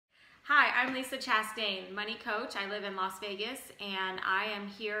I'm Lisa Chastain, money coach. I live in Las Vegas, and I am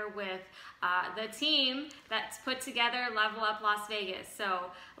here with the team that's put together Level Up Las Vegas. So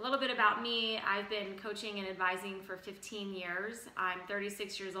a little bit about me. I've been coaching and advising for 15 years. I'm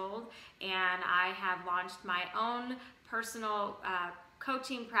 36 years old, and I have launched my own personal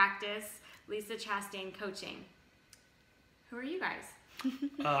coaching practice, Lisa Chastain Coaching. Who are you guys?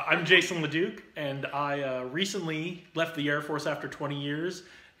 I'm Jason LeDuc, and I recently left the Air Force after 20 years,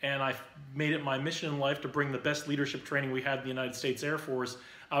 and I made it my mission in life to bring the best leadership training we had in the United States Air Force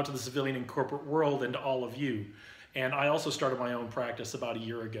out to the civilian and corporate world and to all of you. And I also started my own practice about a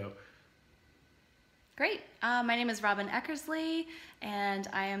year ago. Great. My name is Robyn Eckersley, and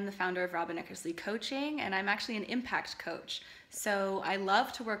I am the founder of Robyn Eckersley Coaching, and I'm actually an impact coach. So I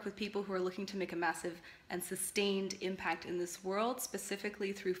love to work with people who are looking to make a massive and sustained impact in this world,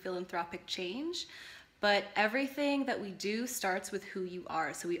 specifically through philanthropic change. But everything that we do starts with who you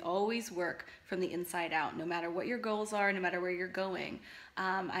are. So we always work from the inside out, no matter what your goals are, no matter where you're going.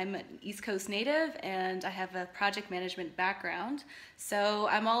 I'm an East Coast native, and I have a project management background. So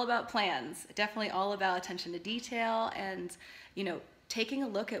I'm all about plans, definitely all about attention to detail and, taking a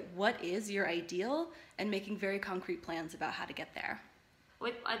look at what is your ideal and making very concrete plans about how to get there.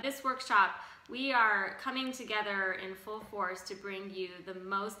 With this workshop, we are coming together in full force to bring you the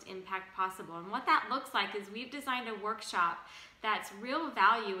most impact possible. And what that looks like is we've designed a workshop that's real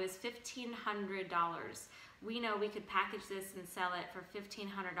value is $1,500. We know we could package this and sell it for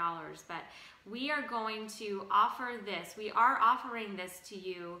 $1,500, but we are going to offer this. We are offering this to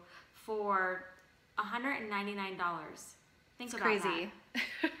you for $199. Think about crazy.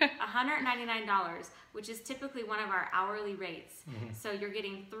 That. $199, which is typically one of our hourly rates. Mm-hmm. So you're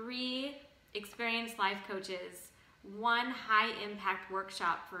getting 3 experienced life coaches, 1 high impact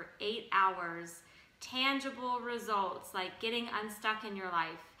workshop for 8 hours, tangible results like getting unstuck in your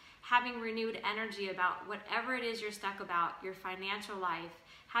life, having renewed energy about whatever it is you're stuck about, your financial life,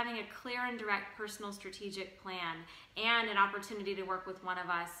 having a clear and direct personal strategic plan, and an opportunity to work with one of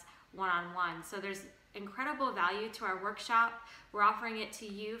us one-on-one. So there's incredible value to our workshop. We're offering it to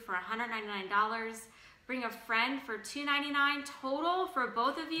you for $199. Bring a friend for $299 total for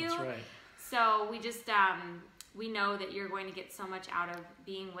both of you. That's right. So we just, we know that you're going to get so much out of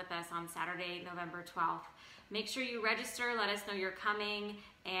being with us on Saturday, November 12th. Make sure you register, let us know you're coming,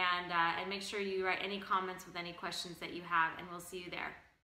 and make sure you write any comments with any questions that you have, and we'll see you there.